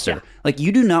your roster. Yeah. Like,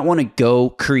 you do not want to go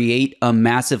create a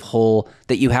massive hole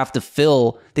that you have to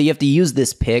fill, that you have to use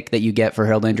this pick that you get for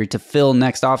Harold Landry to fill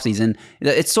next offseason.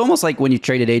 It's almost like when you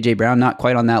traded A.J. Brown, not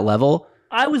quite on that level.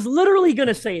 I was literally going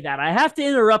to say that. I have to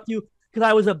interrupt you because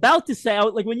I was about to say,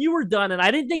 like, when you were done, and I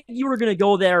didn't think you were going to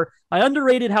go there. I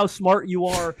underrated how smart you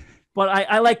are, but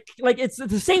I like it's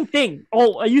the same thing.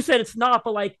 Oh, you said it's not,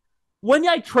 but like, when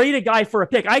I trade a guy for a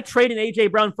pick, I trade an A.J.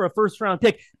 Brown for a first-round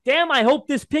pick. Damn, I hope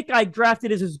this pick I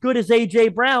drafted is as good as A.J.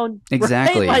 Brown.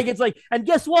 Exactly. Right? Like, it's like, and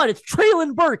guess what? It's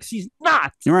Treylon Burks. He's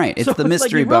not. Right. It's the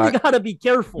mystery box. You really got to be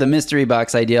careful. The mystery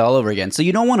box idea all over again. So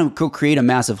you don't want to go create a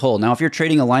massive hole. Now, if you're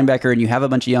trading a linebacker and you have a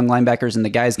bunch of young linebackers and the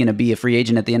guy's going to be a free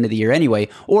agent at the end of the year anyway,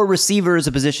 or receiver is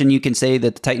a position you can say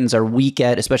that the Titans are weak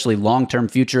at, especially long-term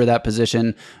future of that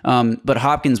position. But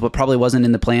Hopkins probably wasn't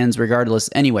in the plans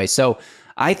regardless anyway. So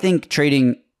I think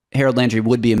trading Harold Landry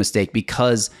would be a mistake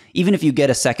because even if you get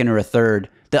a second or a third,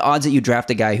 the odds that you draft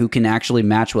a guy who can actually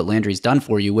match what Landry's done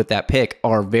for you with that pick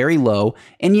are very low.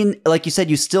 And like you said,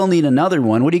 you still need another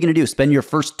one. What are you going to do? Spend your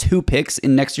first 2 picks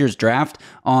in next year's draft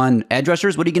on edge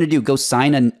rushers? What are you going to do? Go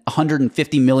sign a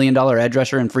 $150 million edge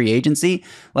rusher in free agency?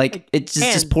 Like, it's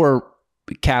just poor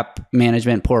cap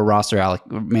management, poor roster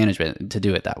management to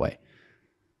do it that way.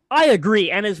 I agree.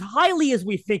 And as highly as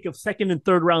we think of second and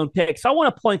third round picks, I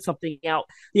want to point something out.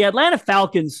 The Atlanta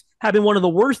Falcons have been one of the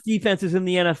worst defenses in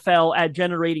the NFL at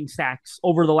generating sacks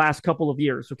over the last couple of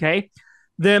years, okay?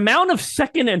 The amount of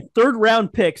second and third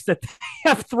round picks that they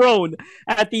have thrown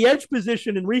at the edge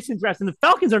position in recent drafts, and the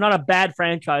Falcons are not a bad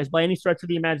franchise by any stretch of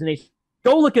the imagination.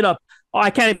 Go look it up. Oh,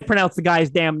 I can't even pronounce the guy's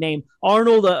damn name.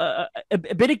 Arnold,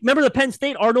 remember the Penn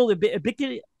State? Arnold,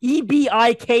 Ebiketie.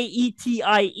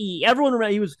 Everyone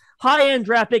remember, he was high-end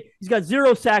draft pick. He's got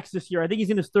 0 sacks this year. I think he's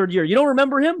in his 3rd year. You don't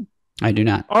remember him? I do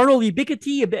not. Arnold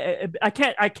Ebiketie. I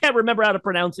can't remember how to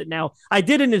pronounce it now. I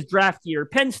did in his draft year.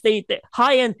 Penn State,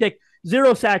 high-end pick,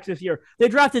 0 sacks this year. They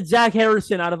drafted Zach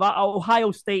Harrison out of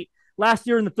Ohio State last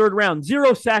year in the 3rd round,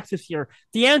 0 sacks this year.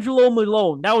 D'Angelo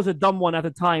Malone, that was a dumb one at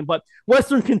the time, but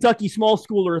Western Kentucky small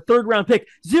schooler, 3rd round pick,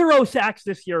 0 sacks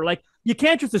this year. Like, you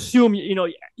can't just assume,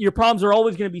 your problems are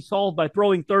always going to be solved by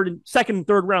throwing second and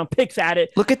third round picks at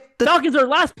it. Look at the Falcons are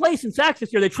last place in sacks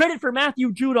this year. They traded for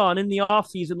Matthew Judon in the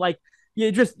offseason. Like,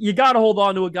 you got to hold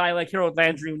on to a guy like Harold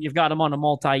Landry when you've got him on a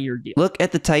multi-year deal. Look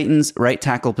at the Titans' right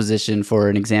tackle position for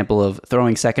an example of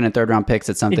throwing second and third round picks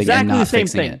at something and not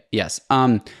fixing it. Yes.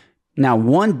 Now,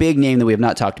 one big name that we have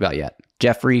not talked about yet,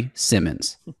 Jeffery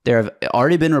Simmons. There have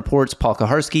already been reports, Paul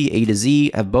Kaharski, A to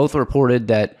Z, have both reported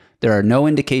that there are no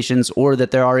indications or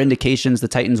that there are indications the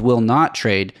Titans will not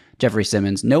trade Jeffery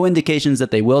Simmons. No indications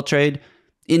that they will trade,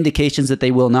 indications that they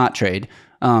will not trade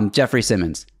Jeffery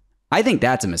Simmons. I think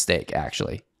that's a mistake,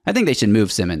 actually. I think they should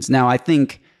move Simmons. Now, I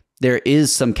think there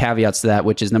is some caveats to that,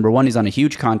 which is, number one, he's on a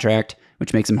huge contract,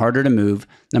 which makes him harder to move.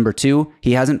 Number two,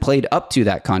 he hasn't played up to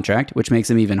that contract, which makes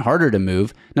him even harder to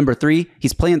move. Number three,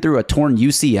 he's playing through a torn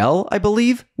UCL, I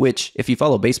believe, which, if you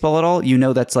follow baseball at all, you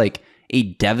know that's like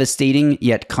a devastating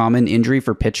yet common injury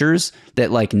for pitchers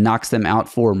that like knocks them out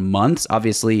for months.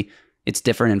 Obviously, it's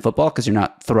different in football because you're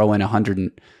not throwing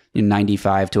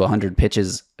 195 to 100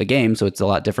 pitches a game, so it's a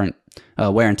lot different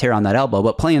wear and tear on that elbow,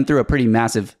 but playing through a pretty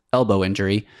massive elbow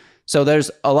injury. So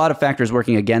there's a lot of factors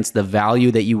working against the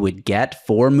value that you would get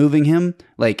for moving him.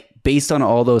 Like, based on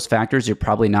all those factors, you're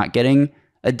probably not getting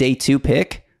a day 2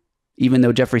 pick, even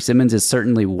though Jeffery Simmons is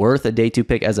certainly worth a day 2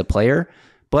 pick as a player.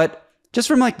 But just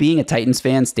from like being a Titans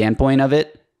fan standpoint of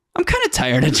it, I'm kind of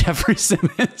tired of Jeffery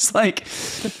Simmons. Like,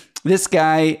 this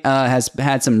guy has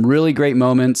had some really great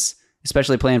moments,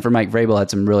 especially playing for Mike Vrabel, had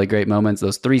some really great moments.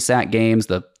 Those 3 sack games,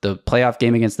 the playoff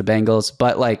game against the Bengals.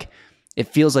 But like, it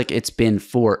feels like it's been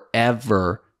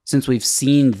forever since we've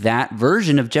seen that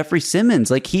version of Jeffery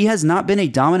Simmons. Like, he has not been a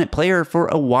dominant player for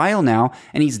a while now,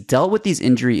 and he's dealt with these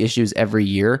injury issues every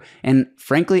year. And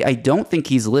frankly, I don't think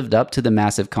he's lived up to the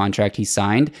massive contract he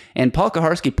signed. And Paul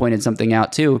Kaharski pointed something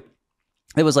out too.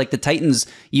 It was like the Titans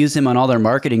use him on all their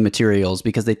marketing materials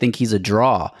because they think he's a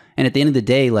draw. And at the end of the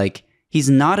day, like, he's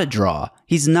not a draw.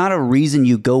 He's not a reason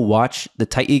you go watch the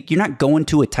Titans. You're not going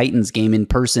to a Titans game in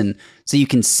person so you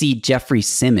can see Jeffery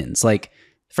Simmons. Like,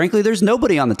 frankly, there's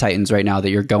nobody on the Titans right now that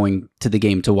you're going to the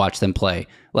game to watch them play,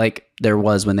 like there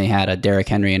was when they had a Derrick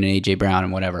Henry and an A.J. Brown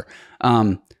and whatever.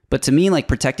 But to me, like,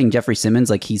 protecting Jeffery Simmons,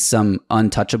 like he's some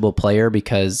untouchable player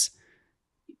because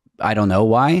I don't know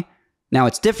why. Now,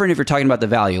 it's different if you're talking about the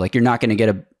value. Like, you're not going to get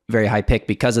a very high pick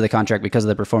because of the contract, because of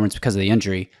the performance, because of the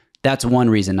injury. That's one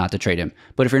reason not to trade him.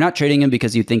 But if you're not trading him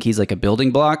because you think he's like a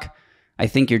building block, I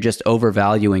think you're just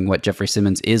overvaluing what Jeffery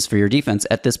Simmons is for your defense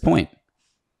at this point.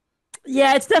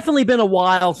 Yeah, it's definitely been a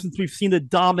while since we've seen the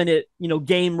dominant,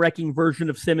 game-wrecking version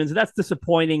of Simmons. That's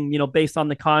disappointing, based on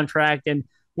the contract. And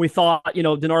we thought,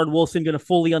 Denard Wilson going to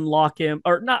fully unlock him.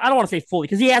 Or not, I don't want to say fully,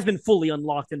 because he has been fully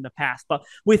unlocked in the past. But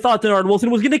we thought Denard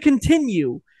Wilson was going to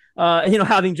continue,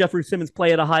 having Jeffery Simmons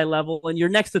play at a high level. And you're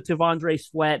next to T'Vondre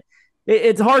Sweat.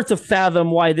 It's hard to fathom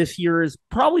why this year has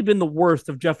probably been the worst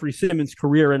of Jeffery Simmons'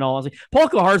 career in all honesty. Paul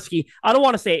Kaharski, I don't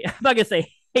want to say, I'm not going to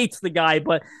say hates the guy,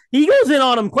 but he goes in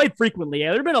on him quite frequently.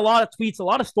 There have been a lot of tweets, a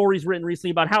lot of stories written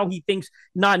recently about how he thinks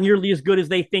not nearly as good as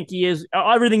they think he is.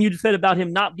 Everything you just said about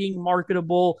him not being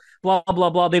marketable, blah, blah,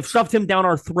 blah. They've shoved him down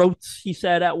our throats, he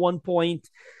said at one point.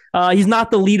 He's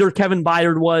not the leader Kevin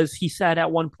Byard was, he said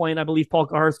at one point. I believe Paul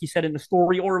Kaharski said in the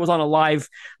story, or it was on a live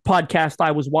podcast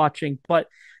I was watching. But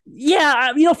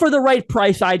yeah, for the right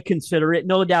price, I'd consider it,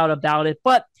 no doubt about it.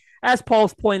 But as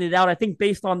Paul's pointed out, I think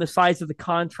based on the size of the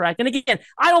contract, and again,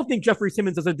 I don't think Jeffery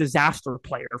Simmons is a disaster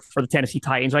player for the Tennessee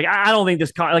Titans. Like, I don't think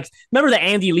this remember the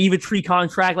Andy Leavitree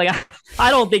contract? Like, I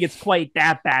don't think it's quite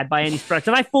that bad by any stretch.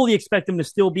 And I fully expect him to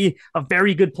still be a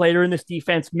very good player in this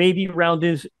defense, maybe round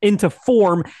into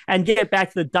form and get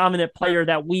back to the dominant player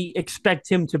that we expect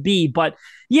him to be. But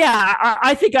yeah,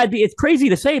 I think it's crazy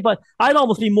to say, but I'd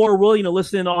almost be more willing to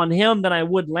listen on him than I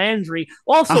would Landry.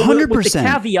 Also,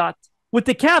 100%. With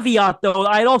the caveat, though,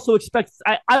 I'd also expect,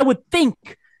 I would think,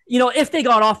 if they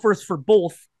got offers for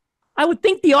both, I would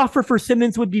think the offer for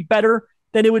Simmons would be better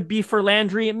than it would be for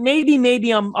Landry.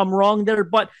 Maybe I'm wrong there,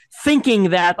 but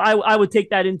thinking that, I would take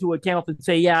that into account and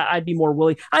say, yeah, I'd be more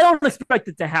willing. I don't expect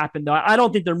it to happen, though. I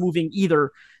don't think they're moving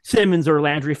either Simmons or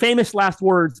Landry. Famous last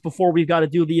words before we've got to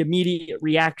do the immediate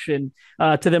reaction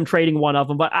to them trading one of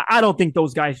them, but I don't think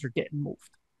those guys are getting moved.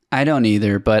 I don't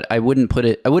either, but I wouldn't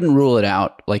rule it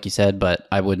out, like you said, but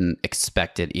I wouldn't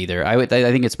expect it either. I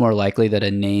think it's more likely that a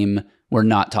name we're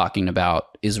not talking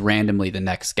about is randomly the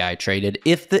next guy traded.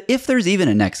 If there's even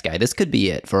a next guy, this could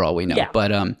be it for all we know. Yeah.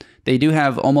 But they do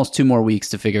have almost 2 more weeks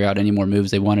to figure out any more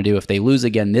moves they want to do. If they lose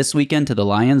again this weekend to the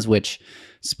Lions, which,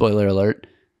 spoiler alert,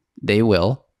 they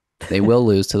will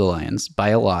lose to the Lions by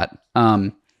a lot.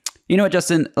 You know what,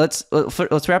 Justin? Let's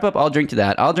wrap up. I'll Drink to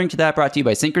That. I'll Drink to That brought to you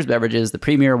by Sinkers Beverages, the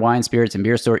premier wine, spirits, and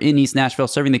beer store in East Nashville,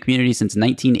 serving the community since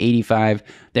 1985.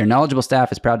 Their knowledgeable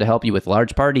staff is proud to help you with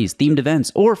large parties, themed events,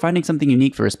 or finding something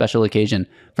unique for a special occasion.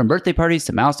 From birthday parties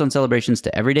to milestone celebrations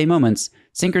to everyday moments,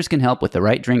 Sinkers can help with the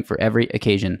right drink for every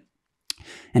occasion.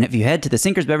 And if you head to the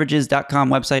sinkersbeverages.com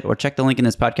website or check the link in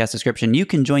this podcast description, you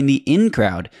can join the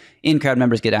In-Crowd. In-Crowd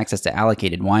members get access to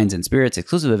allocated wines and spirits,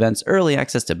 exclusive events, early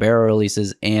access to barrel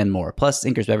releases, and more. Plus,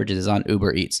 Sinkers Beverages is on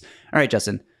Uber Eats. All right,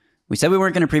 Justin, we said we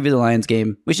weren't going to preview the Lions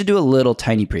game. We should do a little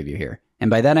tiny preview here.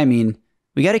 And by that, I mean,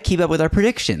 we got to keep up with our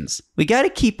predictions. We got to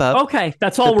keep up. Okay,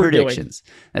 that's all we're predictions.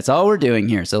 Doing. That's all we're doing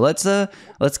here. So let's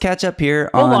catch up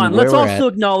here. Hold on. Let's also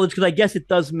acknowledge, because I guess it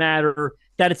does matter,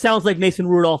 that it sounds like Mason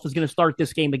Rudolph is going to start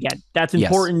this game again. That's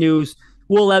important news.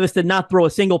 Will Levis did not throw a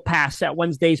single pass at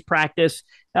Wednesday's practice.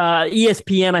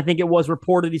 ESPN, I think it was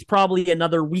reported, he's probably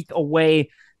another week away.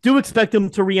 Do expect him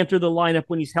to re-enter the lineup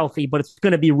when he's healthy, but it's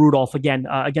going to be Rudolph again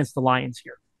against the Lions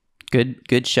here.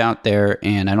 Good shout there,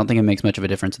 and I don't think it makes much of a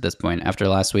difference at this point. After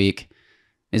last week,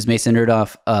 is Mason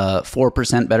Rudolph a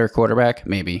 4% better quarterback?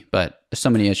 Maybe, but there's so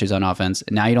many issues on offense.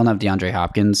 Now you don't have DeAndre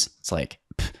Hopkins. It's like,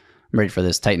 I'm ready for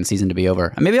this Titan season to be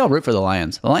over. Maybe I'll root for the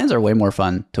Lions. The Lions are way more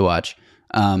fun to watch,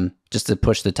 just to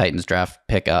push the Titans draft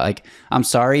pick. I'm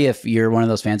sorry if you're one of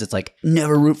those fans that's like,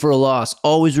 never root for a loss,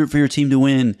 always root for your team to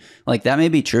win. Like, that may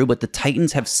be true, but the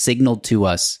Titans have signaled to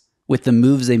us with the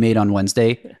moves they made on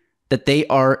Wednesday that they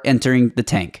are entering the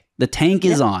tank. The tank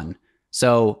is on.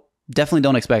 So definitely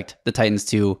don't expect the Titans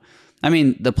to... I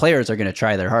mean, the players are going to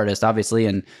try their hardest, obviously.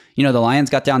 And, the Lions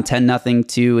got down 10-0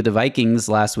 to the Vikings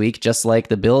last week, just like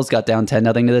the Bills got down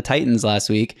 10-0 to the Titans last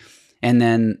week. And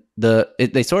then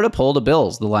they sort of pulled the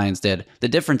Bills, the Lions did. The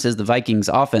difference is the Vikings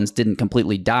offense didn't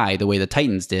completely die the way the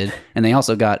Titans did. And they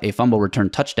also got a fumble return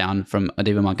touchdown from a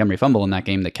David Montgomery fumble in that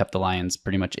game that kept the Lions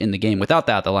pretty much in the game. Without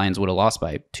that, the Lions would have lost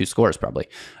by 2 scores probably.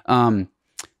 The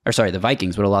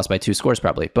Vikings would have lost by 2 scores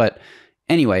probably. But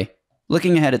anyway...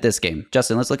 Looking ahead at this game,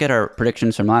 Justin, let's look at our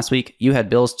predictions from last week. You had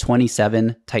Bills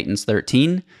 27, Titans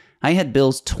 13. I had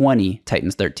Bills 20,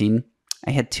 Titans 13.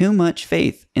 I had too much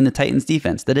faith in the Titans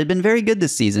defense that had been very good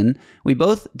this season. We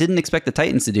both didn't expect the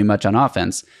Titans to do much on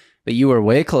offense, but you were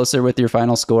way closer with your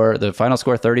final score. The final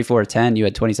score 34-10, you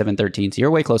had 27-13, so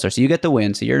you're way closer. So you get the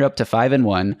win, so you're up to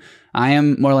 5-1. I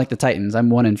am more like the Titans. I'm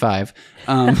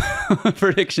 1-5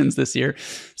 predictions this year.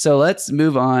 So let's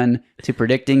move on to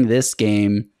predicting this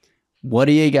game. What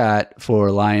do you got for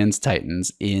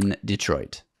Lions-Titans in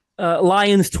Detroit?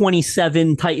 Lions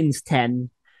 27, Titans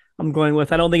 10. I'm going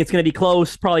with. I don't think it's going to be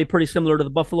close. Probably pretty similar to the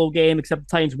Buffalo game, except the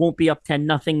Titans won't be up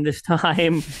 10-0 this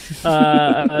time.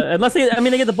 Unless they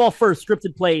get the ball first,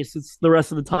 scripted plays. It's the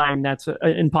rest of the time that's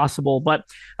impossible. But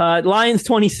Lions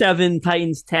 27,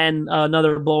 Titans 10.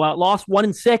 Another blowout loss.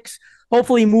 1-6.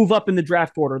 Hopefully move up in the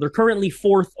draft order. They're currently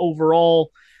 4th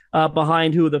overall.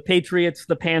 behind who? The Patriots,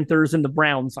 the Panthers, and the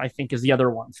Browns, I think, is the other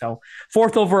one. So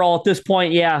fourth overall at this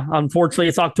point. Yeah, unfortunately,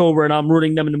 it's October, and I'm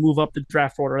rooting them to move up the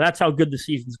draft order. That's how good the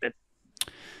season's been.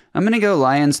 I'm going to go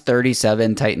Lions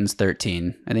 37, Titans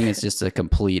 13. I think it's just a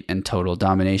complete and total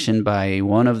domination by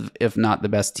one of, if not the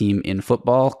best team in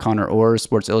football. Connor Orr's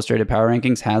Sports Illustrated Power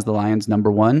Rankings has the Lions number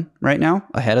 1 right now,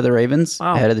 ahead of the Ravens,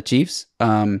 ahead of the Chiefs.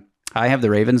 I have the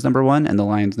Ravens number 1 and the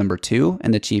Lions number 2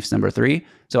 and the Chiefs number 3.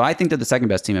 So I think they're the second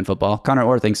best team in football. Connor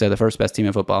Orr thinks they're the first best team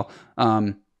in football.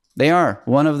 They are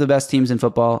one of the best teams in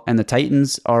football, and the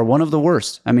Titans are one of the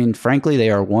worst. I mean, frankly, they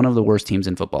are one of the worst teams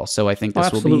in football. So I think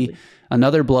this will be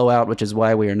another blowout, which is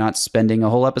why we are not spending a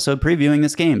whole episode previewing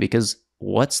this game, because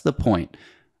what's the point?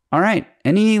 All right.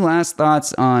 Any last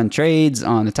thoughts on trades,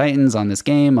 on the Titans, on this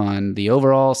game, on the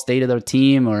overall state of their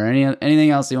team, or anything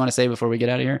else you want to say before we get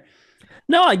out of here?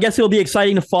 No, I guess it'll be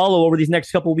exciting to follow over these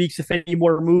next couple of weeks if any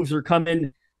more moves are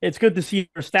coming. It's good to see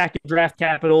they're stacking draft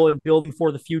capital and building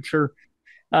for the future.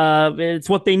 It's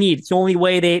what they need. It's the only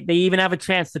way they even have a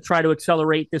chance to try to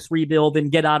accelerate this rebuild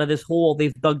and get out of this hole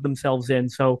they've dug themselves in.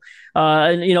 So,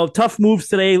 tough moves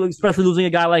today, especially losing a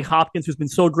guy like Hopkins, who's been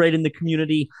so great in the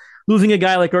community, losing a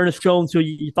guy like Ernest Jones, who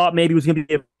you thought maybe was going to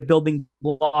be a building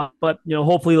block, but,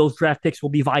 hopefully those draft picks will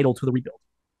be vital to the rebuild.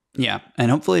 Yeah, and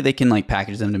hopefully they can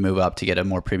package them to move up to get a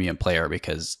more premium player,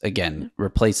 because again,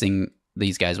 replacing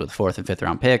these guys with 4th and 5th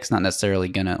round picks, not necessarily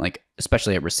gonna,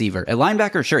 especially at receiver. At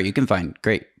linebacker, sure, you can find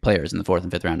great players in the 4th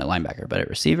and 5th round at linebacker, but at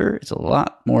receiver, it's a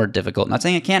lot more difficult. Not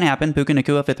saying it can't happen, Puka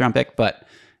Nacua, 5th round pick, but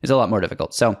it's a lot more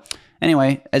difficult. So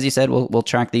anyway, as you said, we'll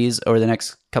track these over the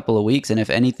next couple of weeks, and if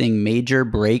anything major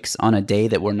breaks on a day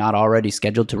that we're not already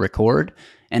scheduled to record,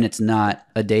 and it's not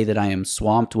a day that I am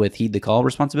swamped with heed the call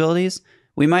responsibilities,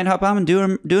 we might hop on and do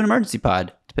an emergency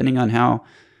pod, depending on how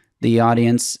the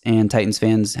audience and Titans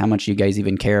fans, how much you guys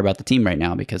even care about the team right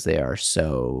now, because they are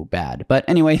so bad. But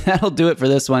anyway, that'll do it for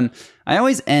this one. I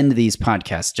always end these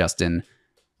podcasts, Justin,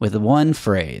 with one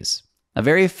phrase, a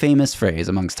very famous phrase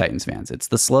amongst Titans fans. It's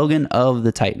the slogan of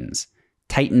the Titans: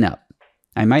 tighten up.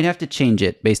 I might have to change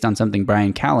it based on something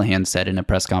Brian Callahan said in a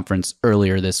press conference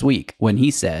earlier this week when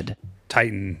he said,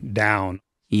 tighten down.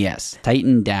 Yes,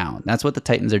 tighten down. That's what the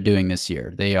Titans are doing this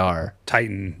year. They are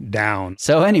tighten down.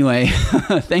 So anyway,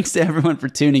 thanks to everyone for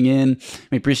tuning in.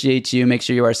 We appreciate you. Make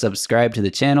sure you are subscribed to the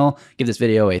channel. Give this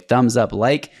video a thumbs up,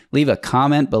 leave a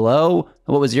comment below.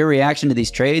 What was your reaction to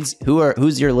these trades?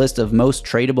 Who's your list of most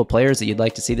tradable players that you'd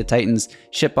like to see the Titans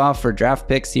ship off for draft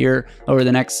picks here over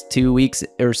the next 2 weeks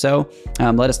or so?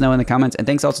 Let us know in the comments. And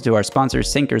thanks also to our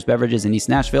sponsors, Sinkers Beverages in East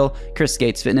Nashville, Chris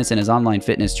Gates Fitness and his online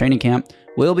fitness training camp.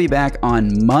 We'll be back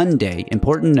on Monday.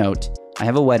 Important note, I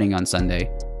have a wedding on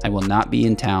Sunday. I will not be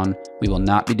in town. We will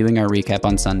not be doing our recap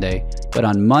on Sunday. But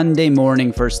on Monday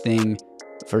morning, first thing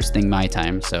my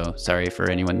time, so sorry for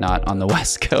anyone not on the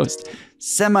West Coast.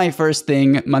 First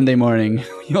thing Monday morning,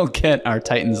 you'll get our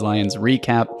Titans-Lions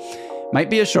recap. Might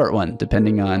be a short one,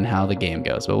 depending on how the game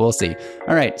goes, but we'll see.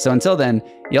 All right, so until then,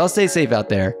 y'all stay safe out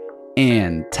there,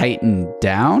 and tighten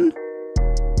down.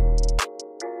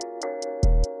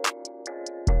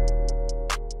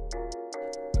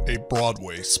 A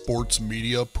Broadway sports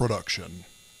media production.